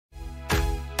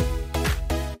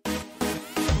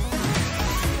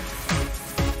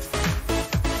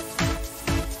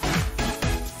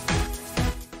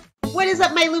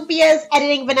up, my Lumpias?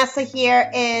 Editing Vanessa here,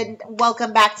 and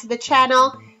welcome back to the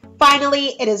channel. Finally,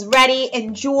 it is ready.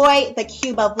 Enjoy the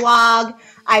Cuba vlog.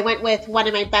 I went with one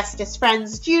of my bestest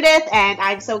friends, Judith, and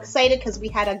I'm so excited because we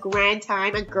had a grand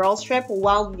time, a girls trip,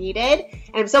 well needed.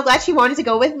 And I'm so glad she wanted to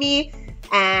go with me.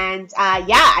 And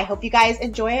yeah, I hope you guys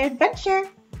enjoy our adventure.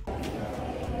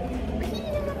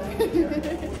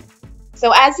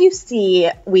 So as you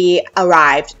see, we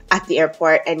arrived at the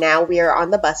airport, and now we are on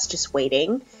the bus just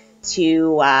waiting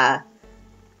to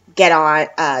get on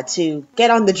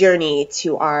the journey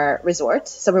to our resort.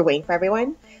 So we're waiting for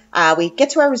everyone. We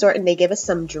get to our resort and they give us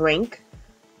some drink.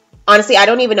 Honestly, I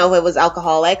don't even know if it was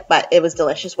alcoholic, but it was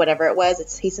delicious, whatever it was.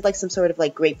 It tasted like some sort of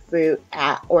like grapefruit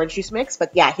orange juice mix. But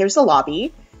yeah, here's the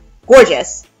lobby.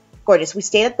 Gorgeous. Gorgeous. We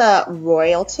stayed at the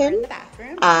Royalton.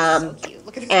 So cute.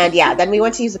 Look at and yeah, then we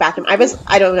went to use the bathroom.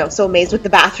 I don't know, so amazed with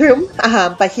the bathroom.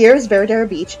 But here's Veradero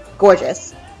Beach.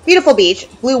 Gorgeous. Beautiful beach.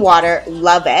 Blue water.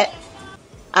 Love it.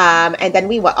 And then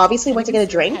we obviously went to get a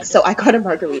drink, so I got a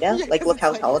margarita. Like, look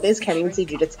how tall it is. Can't even see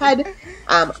Judith's head.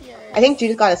 I think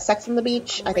Judith got a sex on the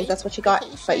beach. I think that's what she got.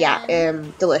 But yeah,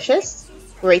 delicious.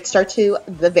 Great start to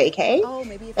the vacay.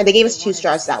 And they gave us 2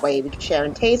 straws, that way we could share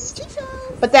and taste.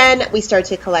 But then we started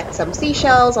to collect some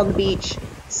seashells on the beach.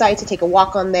 Decided to take a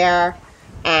walk on there.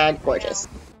 And gorgeous.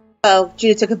 So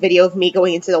Judith took a video of me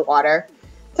going into the water.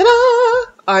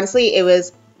 Ta-da! Honestly,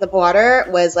 the water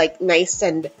was like nice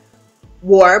and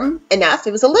warm enough.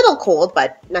 It was a little cold,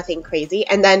 but nothing crazy.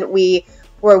 And then we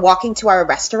were walking to our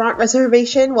restaurant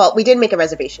reservation. Well, we didn't make a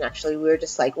reservation, actually. We were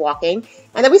just like walking.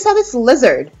 And then we saw this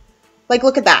lizard. Like,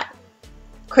 look at that.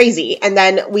 Crazy. And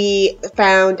then we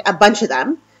found a bunch of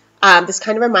them. This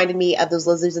kind of reminded me of those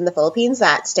lizards in the Philippines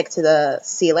that stick to the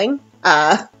ceiling.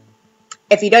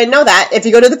 If you don't know that, if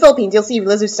you go to the Philippines, you'll see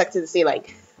lizards stuck to the ceiling.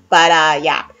 But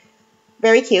yeah,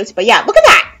 very cute. But yeah, look at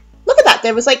that. Look at that.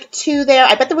 There was like 2 there.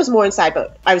 I bet there was more inside,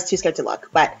 but I was too scared to look.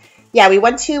 But yeah, we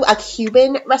went to a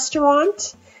Cuban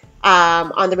restaurant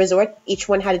on the resort. Each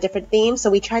one had a different theme.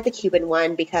 So we tried the Cuban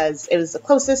one because it was the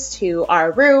closest to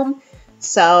our room.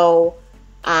 So,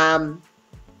 wow,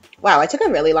 I took a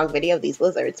really long video of these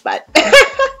lizards, but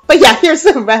but yeah, here's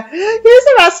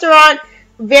the restaurant.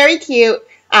 Very cute.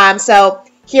 So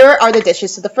here are the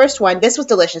dishes. So the first one, this was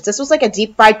delicious. This was like a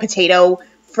deep fried potato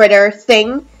fritter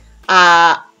thing.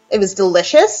 It was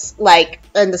delicious, like,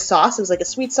 and the sauce, it was like a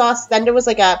sweet sauce. Then there was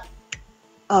like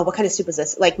what kind of soup is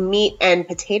this? Like meat and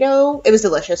potato. It was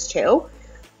delicious too.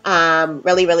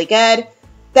 Really, really good.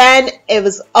 Then it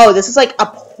was, this is like a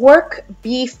pork,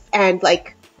 beef, and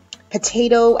like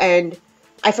potato and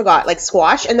I forgot, like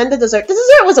squash. And then the dessert. The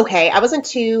dessert was okay. I wasn't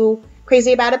too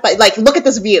crazy about it, but like, look at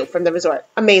this view from the resort.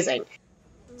 Amazing.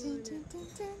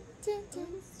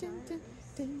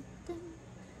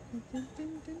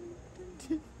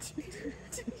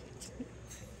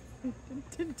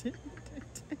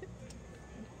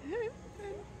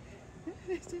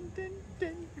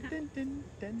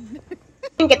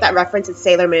 Didn't get that reference at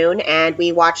Sailor Moon, and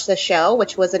we watched the show,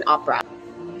 which was an opera.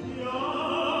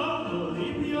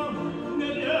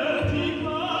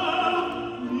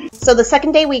 So the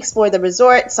second day we explored the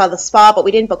resort, saw the spa, but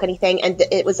we didn't book anything, and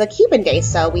it was a Cuban day,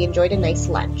 so we enjoyed a nice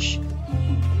lunch.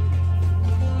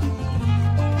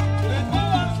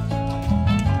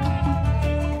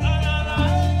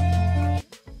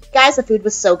 Guys, the food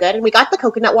was so good, and we got the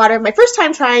coconut water. My first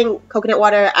time trying coconut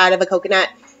water out of a coconut.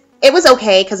 It was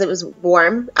okay because it was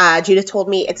warm. Judith told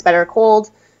me it's better cold,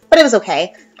 but it was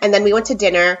okay. And then we went to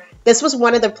dinner. This was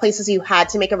one of the places you had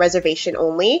to make a reservation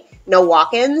only, no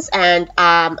walk-ins. And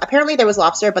apparently there was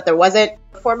lobster, but there wasn't.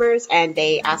 Performers, and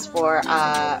they asked for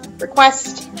a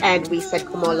request, and we said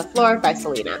Como la Flor by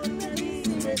Selena.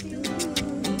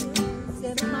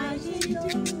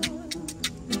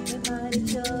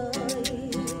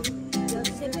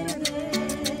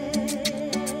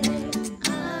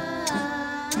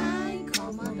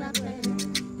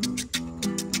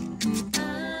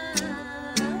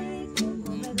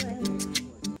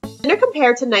 Dinner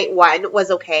compared to night 1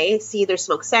 was okay. See, there's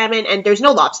smoked salmon, and there's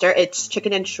no lobster. It's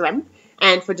chicken and shrimp.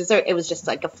 And for dessert, it was just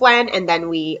like a flan, and then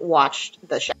we watched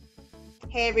the show.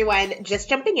 Hey everyone, just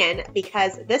jumping in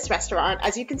because this restaurant,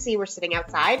 as you can see, we're sitting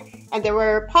outside, and there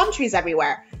were palm trees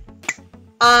everywhere.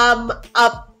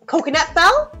 A coconut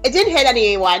fell. It didn't hit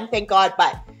anyone, thank God,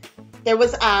 but there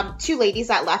was 2 ladies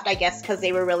that left, I guess, because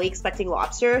they were really expecting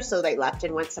lobster, so they left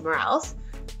and went somewhere else.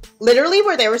 Literally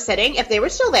where they were sitting, if they were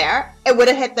still there, it would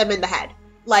have hit them in the head.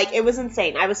 Like, it was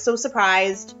insane. I was so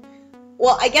surprised.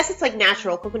 Well, I guess it's like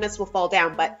natural. Coconuts will fall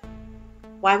down, but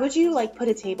why would you like put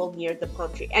a table near the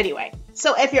palm tree? Anyway,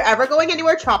 so if you're ever going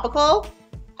anywhere tropical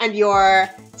and your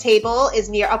table is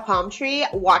near a palm tree,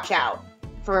 watch out.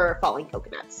 for falling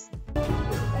coconuts.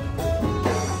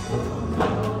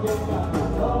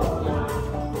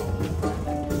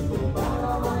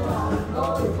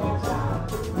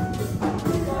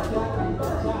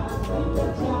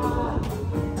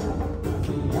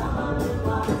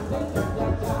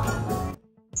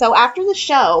 So after the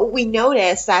show, we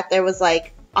noticed that there was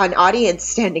like an audience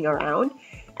standing around,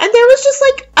 and there was just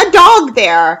like a dog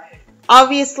there.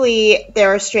 Obviously,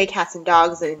 there are stray cats and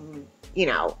dogs in, you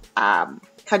know,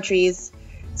 countries,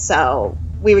 so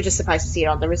we were just surprised to see it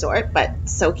on the resort, but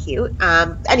so cute.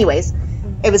 Anyways,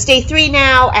 it was day 3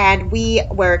 now, and we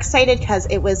were excited because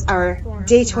it was our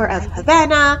day tour of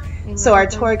Havana. So our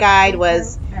tour guide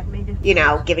was, you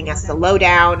know, giving us the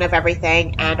lowdown of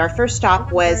everything, and our first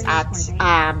stop was at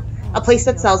a place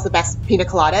that sells the best pina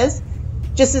coladas.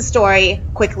 Just a story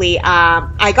quickly,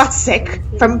 I got sick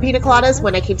from pina coladas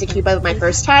when I came to Cuba my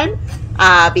first time,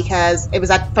 because it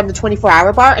was from the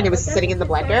 24-hour bar and it was sitting in the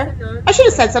blender. I should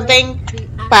have said something,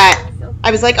 but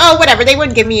I was like, oh, whatever. They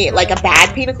wouldn't give me like a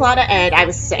bad pina colada, and I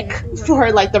was sick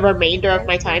for like the remainder of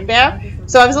my time there.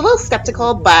 So I was a little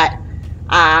skeptical, but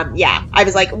yeah, I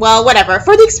was like, well, whatever.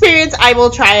 For the experience, I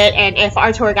will try it, and if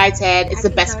our tour guide said it's the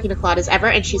best pina coladas ever,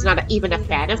 and she's not even a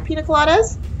fan of pina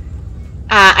coladas,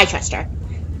 I trust her.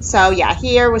 So yeah,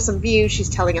 here was some views. She's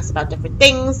telling us about different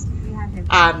things,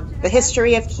 the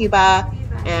history of Cuba,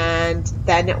 and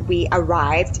then we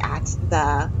arrived at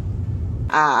the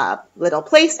little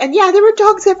place, and yeah, there were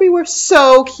dogs everywhere.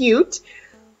 So cute.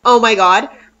 Oh my god.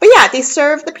 But yeah, they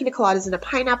serve the pina coladas in a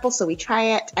pineapple, so we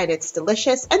try it, and it's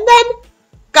delicious. And then,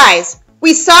 guys,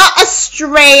 we saw a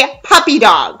stray puppy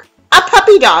dog. A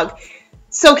puppy dog.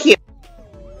 So cute.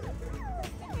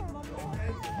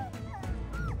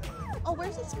 Oh,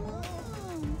 where's its mom?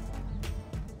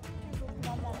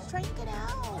 It's trying to get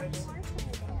out.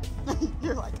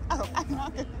 You're like, oh, I'm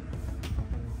not gonna.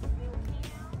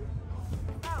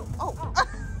 Oh.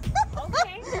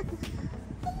 Okay.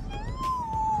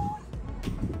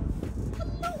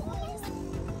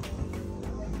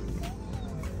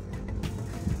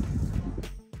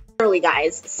 Early,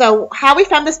 guys. So how we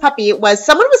found this puppy was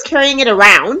someone was carrying it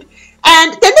around,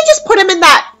 and then they just put him in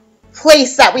that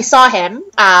place that we saw him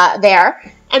there,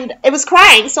 and it was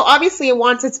crying, so obviously it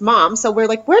wants its mom. So we're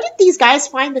like, where did these guys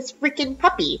find this freaking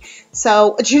puppy?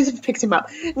 So Judith picked him up.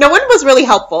 No one was really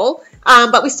helpful,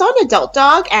 but we saw an adult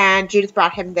dog, and Judith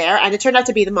brought him there, and it turned out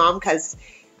to be the mom because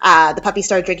the puppy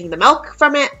started drinking the milk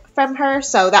from her,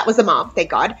 so that was the mom, thank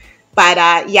God.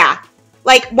 But yeah,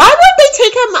 like, why would they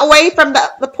take him away from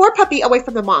the poor puppy away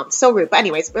from the mom? So rude. But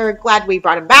anyways, we're glad we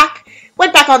brought him back.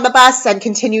 Went back on the bus and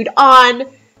continued on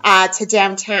to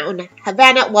downtown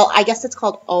Havana. Well, I guess it's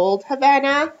called Old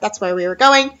Havana. That's where we were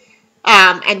going.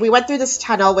 And we went through this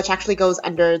tunnel, which actually goes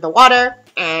under the water.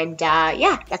 And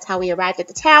yeah, that's how we arrived at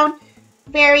the town.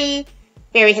 Very,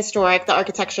 very historic. The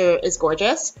architecture is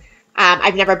gorgeous.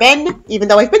 I've never been. Even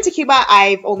though I've been to Cuba,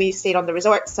 I've only stayed on the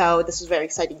resort. So this was very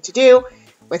exciting to do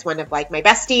with one of like my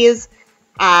besties.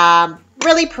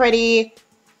 Really pretty.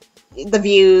 The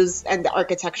views and the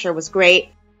architecture was great.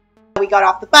 We got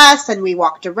off the bus and we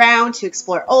walked around to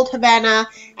explore Old Havana,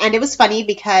 and it was funny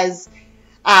because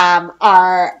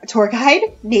our tour guide,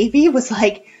 Navy, was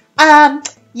like,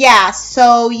 yeah,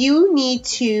 so you need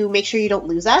to make sure you don't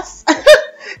lose us.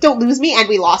 Don't lose me. And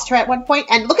we lost her at one point.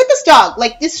 And look at this dog.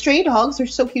 Like, these stray dogs are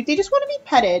so cute. They just want to be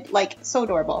petted. Like, so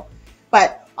adorable.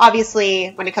 But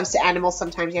obviously, when it comes to animals,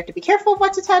 sometimes you have to be careful of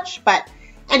what to touch. But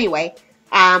anyway,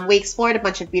 we explored a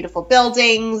bunch of beautiful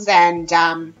buildings, and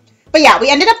but yeah, we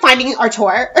ended up finding our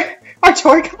tour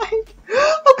guide.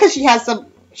 Oh, because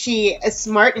she is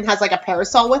smart and has like a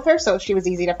parasol with her, so she was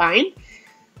easy to find.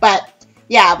 But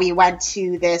yeah, we went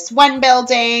to this one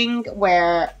building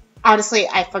where honestly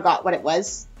I forgot what it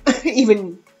was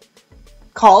even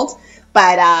called.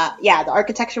 But yeah, the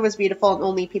architecture was beautiful, and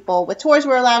only people with tours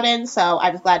were allowed in, so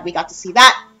I was glad we got to see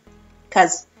that,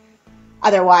 because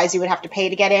otherwise you would have to pay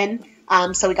to get in.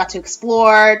 So we got to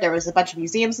explore. There was a bunch of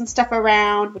museums and stuff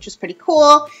around, which was pretty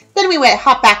cool. Then we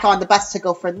hopped back on the bus to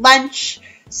go for lunch.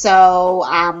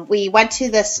 So we went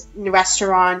to this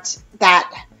restaurant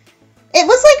that, it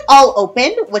was like all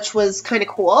open, which was kind of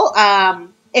cool.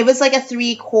 It was like a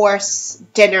three-course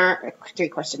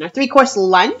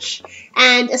lunch.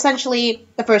 And essentially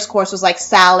the first course was like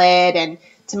salad and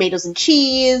tomatoes and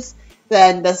cheese.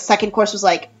 Then the second course was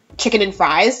like chicken and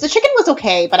fries. The chicken was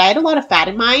okay, but I had a lot of fat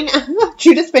in mine.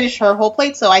 Judith finished her whole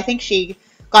plate, so I think she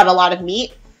got a lot of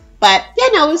meat. But yeah,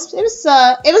 no, it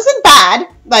wasn't bad.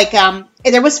 Like,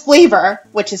 there was flavor,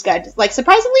 which is good. Like,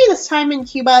 surprisingly, this time in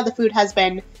Cuba, the food has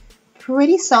been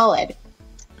pretty solid.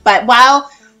 But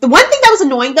while the one thing that was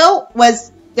annoying though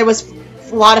was there was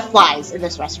a lot of flies in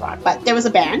this restaurant, but there was a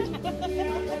band.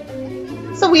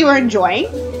 So we were enjoying.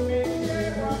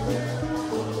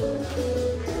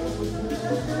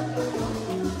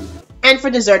 And for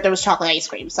dessert, there was chocolate ice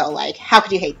cream. So, like, how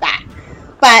could you hate that?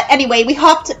 But anyway, we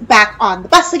hopped back on the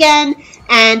bus again.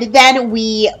 And then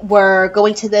we were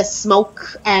going to this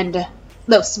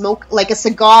like a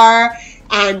cigar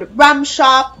and rum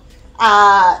shop.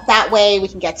 That way we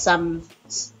can get some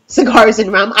cigars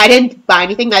and rum. I didn't buy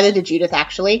anything, neither did Judith,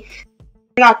 actually.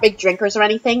 We're not big drinkers or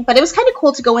anything, but it was kind of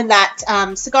cool to go in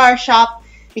that cigar shop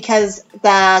because the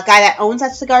guy that owns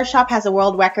that cigar shop has a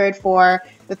world record for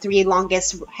the 3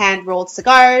 longest hand-rolled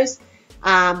cigars,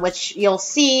 which you'll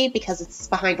see because it's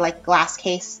behind like a glass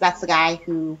case. That's the guy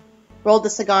who rolled the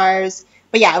cigars.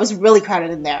 But yeah, it was really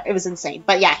crowded in there. It was insane.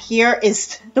 But yeah, here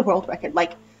is the world record.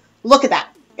 Like, look at that.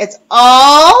 It's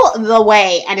all the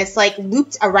way, and it's like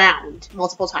looped around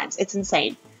multiple times. It's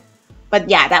insane. But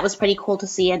yeah, that was pretty cool to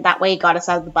see, and that way it got us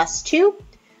out of the bus too.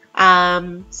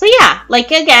 So yeah,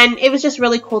 like again, it was just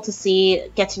really cool to see,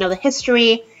 get to know the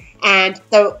history, and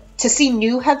to see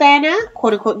New Havana,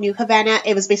 quote unquote New Havana.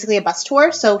 It was basically a bus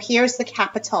tour. So here's the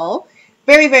capital.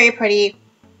 Very, very pretty,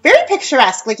 very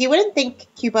picturesque. Like you wouldn't think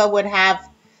Cuba would have,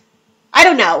 I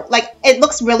don't know, like it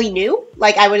looks really new.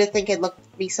 Like I would think it looked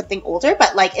be something older,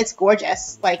 but like it's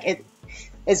gorgeous. Like it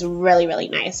is really, really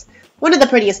nice. One of the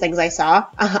prettiest things I saw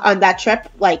on that trip.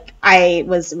 Like I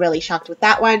was really shocked with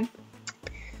that one.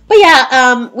 But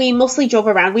yeah, we mostly drove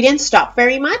around. We didn't stop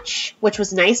very much, which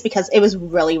was nice because it was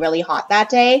really, really hot that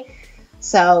day.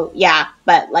 So yeah,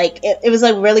 but like it was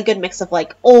a really good mix of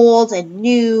like old and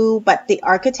new, but the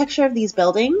architecture of these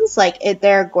buildings, like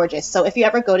they're gorgeous. So if you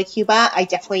ever go to Cuba, I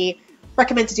definitely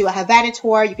recommend to do a Havana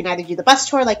tour. You can either do the bus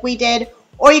tour like we did,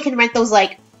 or you can rent those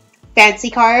like fancy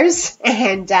cars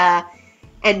and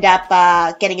end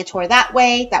up getting a tour that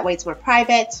way. That way it's more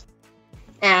private.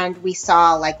 And we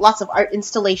saw like lots of art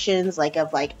installations like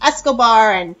of like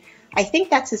Escobar, and I think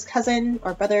that's his cousin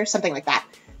or brother, something like that.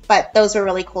 But those were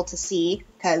really cool to see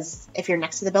because if you're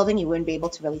next to the building, you wouldn't be able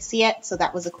to really see it. So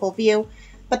that was a cool view.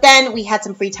 But then we had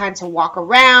some free time to walk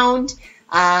around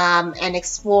and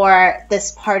explore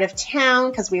this part of town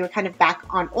because we were kind of back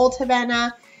on Old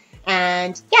Havana.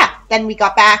 And yeah, then we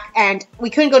got back and we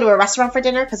couldn't go to a restaurant for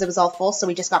dinner because it was all full. So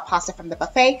we just got pasta from the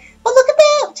buffet. But look at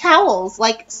the towels,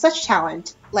 like such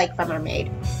talent, like from our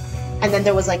maid. And then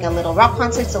there was like a little rock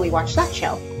concert. So we watched that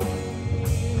show.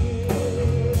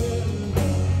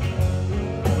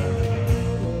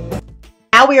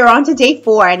 Now we are on to day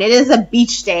 4 and it is a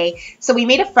beach day. So we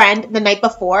made a friend the night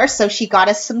before. So she got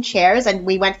us some chairs and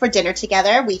we went for dinner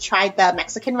together. We tried the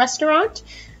Mexican restaurant.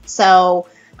 So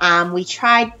we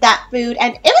tried that food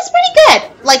and it was pretty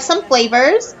good, like some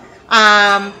flavors.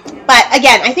 But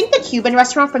again, I think the Cuban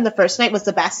restaurant from the first night was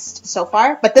the best so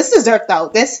far. But this dessert though,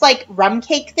 this like rum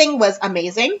cake thing was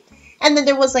amazing. And then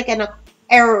there was like an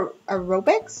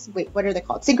aerobics, wait, what are they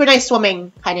called? Synchronized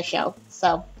swimming kind of show.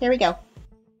 So here we go.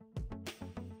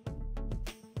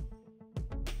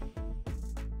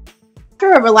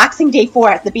 After a relaxing day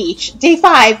 4 at the beach, day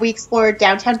 5 we explored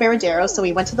downtown Veradero, so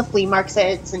we went to the flea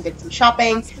markets and did some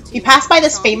shopping. We passed by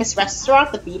this famous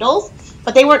restaurant, the Beatles,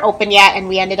 but they weren't open yet and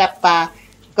we ended up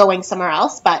going somewhere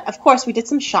else. But of course we did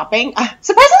some shopping.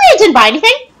 Surprisingly I didn't buy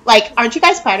anything. Like, aren't you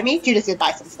guys proud of me? Judith did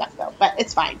buy some stuff though, but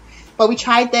it's fine. But we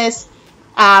tried this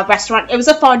restaurant. It was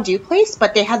a fondue place,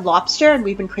 but they had lobster and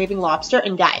we've been craving lobster.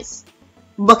 And guys,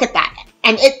 look at that.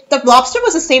 And the lobster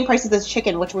was the same price as the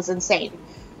chicken, which was insane.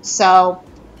 So,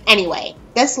 anyway,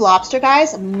 this lobster,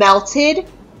 guys, melted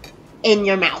in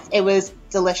your mouth. It was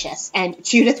delicious. And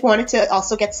Judith wanted to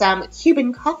also get some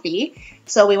Cuban coffee.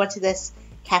 So we went to this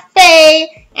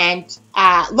cafe and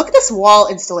look at this wall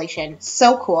installation.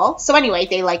 So cool. So anyway,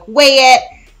 they like weigh it,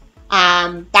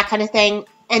 that kind of thing.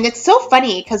 And it's so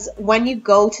funny because when you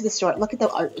go to the store, look at the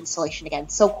art installation again.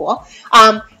 So cool.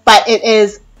 But it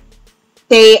is,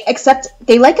 they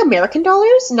like American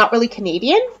dollars, not really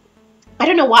Canadian. I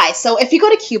don't know why. So if you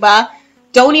go to Cuba,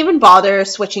 don't even bother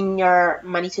switching your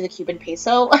money to the Cuban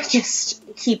peso. Just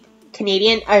keep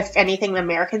Canadian, or if anything,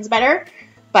 American's better.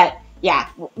 But yeah,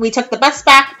 we took the bus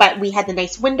back, but we had the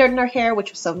nice wind in our hair,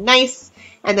 which was so nice.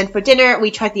 And then for dinner,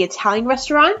 we tried the Italian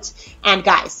restaurant. And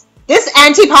guys, this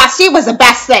antipasti was the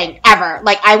best thing ever.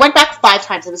 Like, I went back 5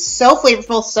 times. It was so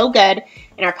flavorful, so good.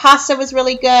 And our pasta was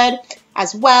really good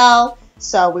as well.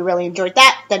 So we really enjoyed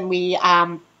that. Then we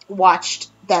watched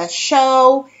the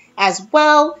show as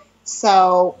well,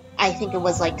 so I think it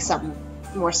was like some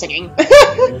more singing.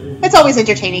 It's always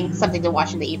entertaining, something to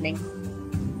watch in the evening.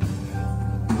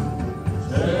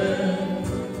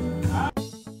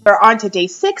 We're on to day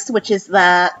 6, which is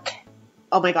the,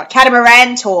 oh my god,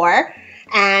 catamaran tour.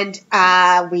 And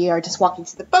we are just walking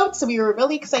to the boat, so we were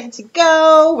really excited to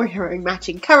go. We're wearing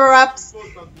matching cover-ups,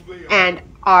 and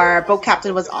our boat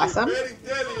captain was awesome.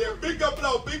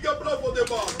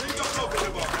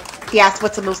 He asked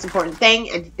what's the most important thing,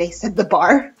 and they said the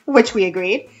bar, which we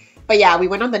agreed. But yeah, we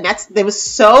went on the nets. It was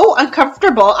so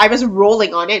uncomfortable. I was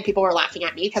rolling on it, and people were laughing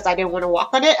at me because I didn't want to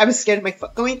walk on it. I was scared of my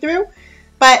foot going through.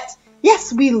 But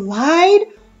yes, we lied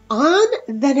on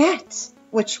the net,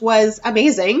 which was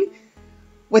amazing.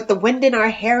 With the wind in our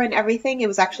hair and everything, it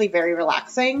was actually very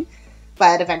relaxing.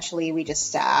 But eventually we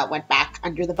just went back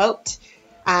under the boat.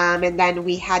 And then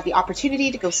we had the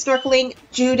opportunity to go snorkeling.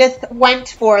 Judith went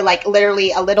for like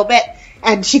literally a little bit,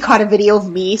 and she caught a video of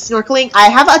me snorkeling. I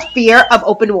have a fear of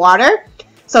open water.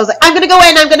 So I was like, I'm going to go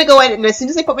in, I'm going to go in. And as soon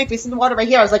as I put my face in the water right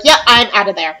here, I was like, yeah, I'm out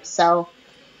of there. So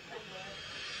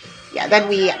yeah, then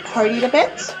we partied a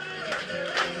bit.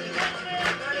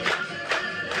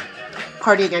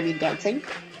 Partying, I mean dancing.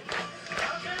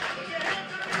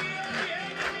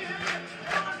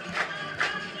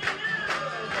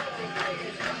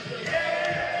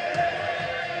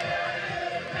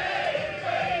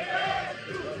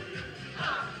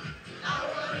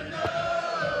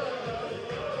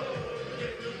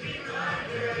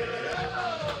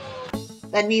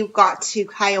 Then we got to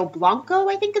Cayo Blanco,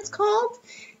 I think it's called.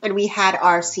 And we had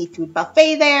our seafood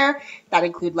buffet there. That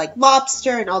included like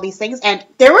lobster and all these things. And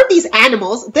there were these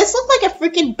animals. This looked like a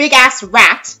freaking big ass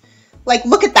rat. Like,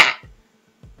 look at that.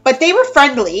 But they were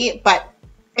friendly, but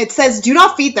it says do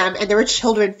not feed them. And there were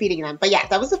children feeding them. But yeah,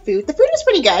 that was the food. The food was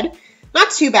pretty good.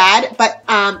 Not too bad, but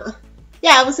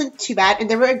yeah, it wasn't too bad. And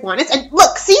there were iguanas. And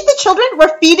look, see, the children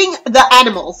were feeding the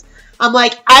animals. I'm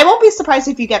like, I won't be surprised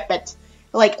if you get bit.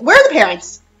 Like, where are the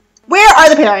parents? Where are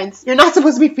the parents? You're not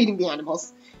supposed to be feeding the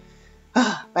animals.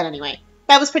 But anyway,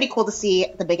 that was pretty cool to see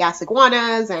the big-ass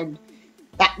iguanas and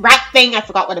that rat thing. I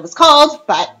forgot what it was called.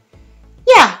 But,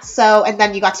 yeah. So, and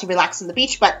then you got to relax on the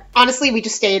beach. But, honestly, we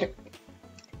just stayed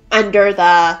under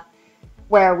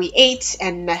where we ate.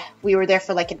 And we were there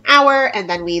for like an hour. And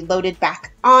then we loaded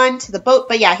back on to the boat.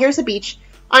 But, yeah, here's the beach.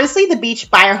 Honestly, the beach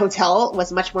by our hotel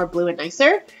was much more blue and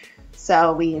nicer.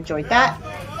 So, we enjoyed that.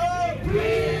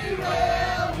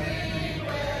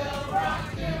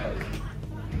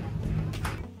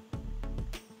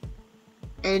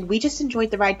 And we just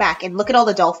enjoyed the ride back. And look at all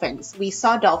the dolphins. We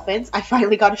saw dolphins. I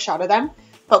finally got a shot of them.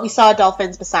 But we saw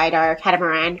dolphins beside our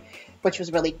catamaran, which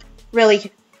was really,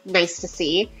 really nice to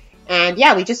see. And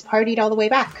yeah, we just partied all the way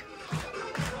back.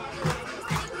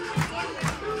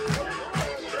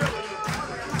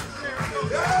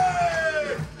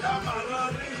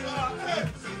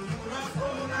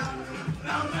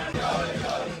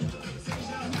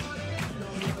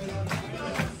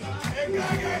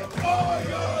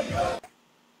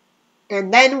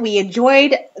 And then we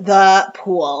enjoyed the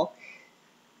pool.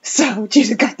 So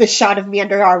Judith got this shot of me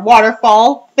under our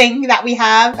waterfall thing that we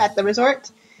have at the resort.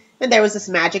 And there was this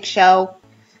magic show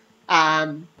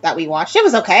that we watched. It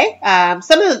was okay.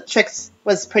 Some of the tricks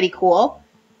was pretty cool.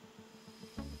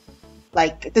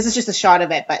 Like, this is just a shot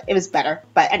of it, but it was better.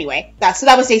 But anyway, so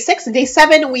that was day 6. And day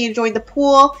 7, we enjoyed the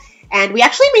pool. And we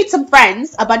actually made some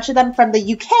friends, a bunch of them from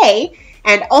the UK.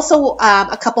 And also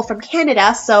a couple from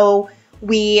Canada. So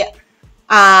we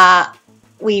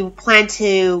planned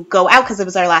to go out because it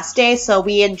was our last day. So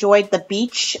we enjoyed the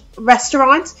beach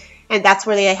restaurant. And that's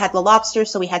where they had the lobster.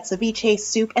 So we had ceviche,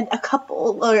 soup, and a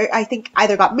couple, or I think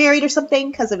either got married or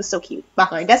something because it was so cute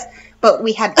behind us. But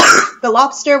we had the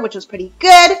lobster, which was pretty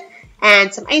good,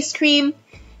 and some ice cream,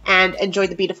 and enjoyed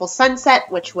the beautiful sunset,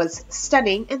 which was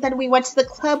stunning. And then we went to the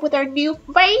club with our new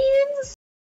friends.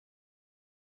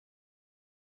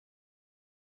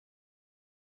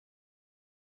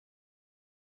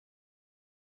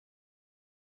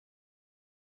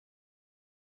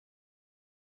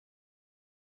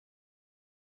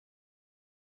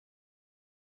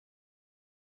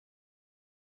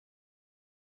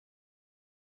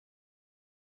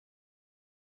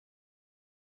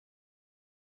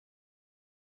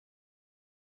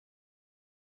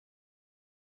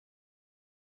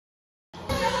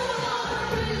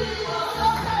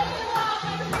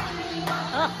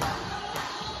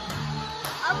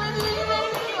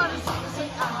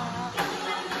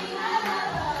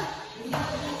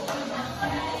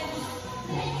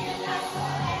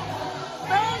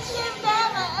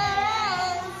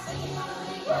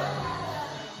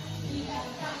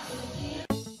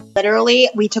 Literally,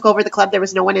 we took over the club. There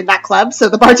was no one in that club, so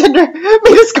the bartender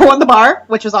made us go on the bar,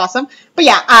 which was awesome. But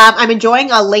yeah, I'm enjoying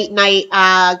a late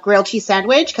night grilled cheese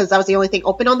sandwich because that was the only thing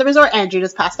open on the resort, and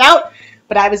Judith passed out.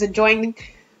 But I was enjoying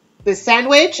the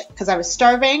sandwich because I was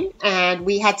starving, and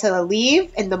we had to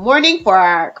leave in the morning for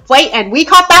our flight, and we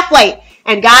caught that flight.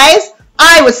 And guys,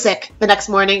 I was sick the next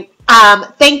morning.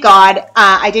 Thank God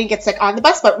I didn't get sick on the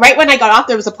bus, but right when I got off,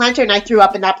 there was a planter, and I threw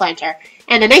up in that planter.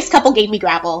 And a nice couple gave me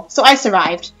gravel, so I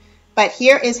survived. But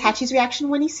here is Hachi's reaction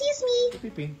when he sees me.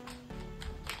 Pee-pee.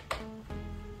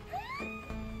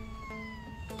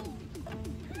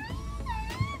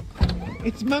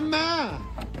 It's Mama!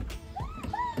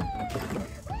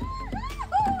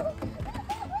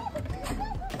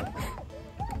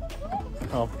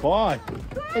 Oh boy,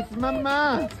 it's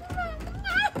Mama!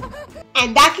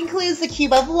 And that concludes the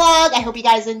Cuba vlog. I hope you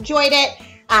guys enjoyed it.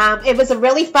 It was a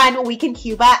really fun week in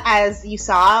Cuba, as you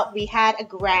saw. We had a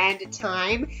grand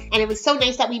time, and it was so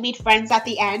nice that we made friends at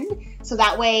the end. So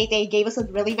that way they gave us a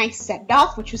really nice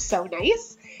send-off, which was so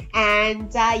nice.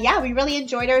 And yeah, we really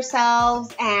enjoyed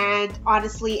ourselves, and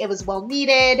honestly, it was well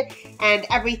needed and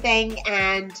everything.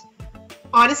 And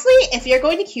honestly, if you're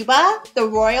going to Cuba, the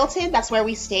Royalton, that's where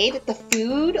we stayed, the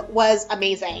food was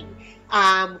amazing.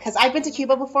 Because I've been to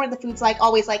Cuba before, and the food's like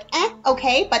always like,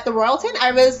 okay, but the Royalton,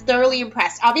 I was thoroughly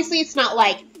impressed. Obviously, it's not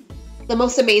like the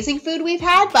most amazing food we've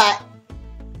had, but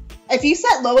if you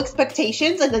set low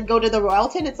expectations and then go to the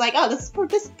Royalton, it's like, oh, this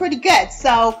is pretty good.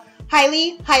 So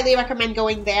highly recommend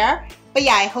going there. But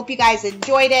yeah, I hope you guys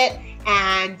enjoyed it.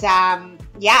 And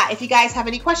yeah, if you guys have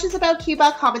any questions about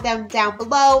Cuba, comment them down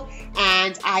below,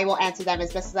 and I will answer them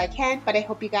as best as I can. But I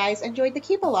hope you guys enjoyed the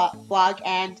Cuba vlog,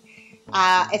 and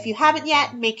if you haven't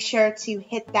yet, make sure to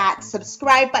hit that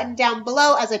subscribe button down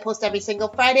below, as I post every single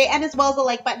Friday, and as well as the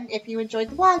like button if you enjoyed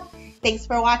the vlog. Thanks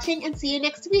for watching, and see you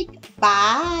next week.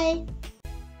 Bye!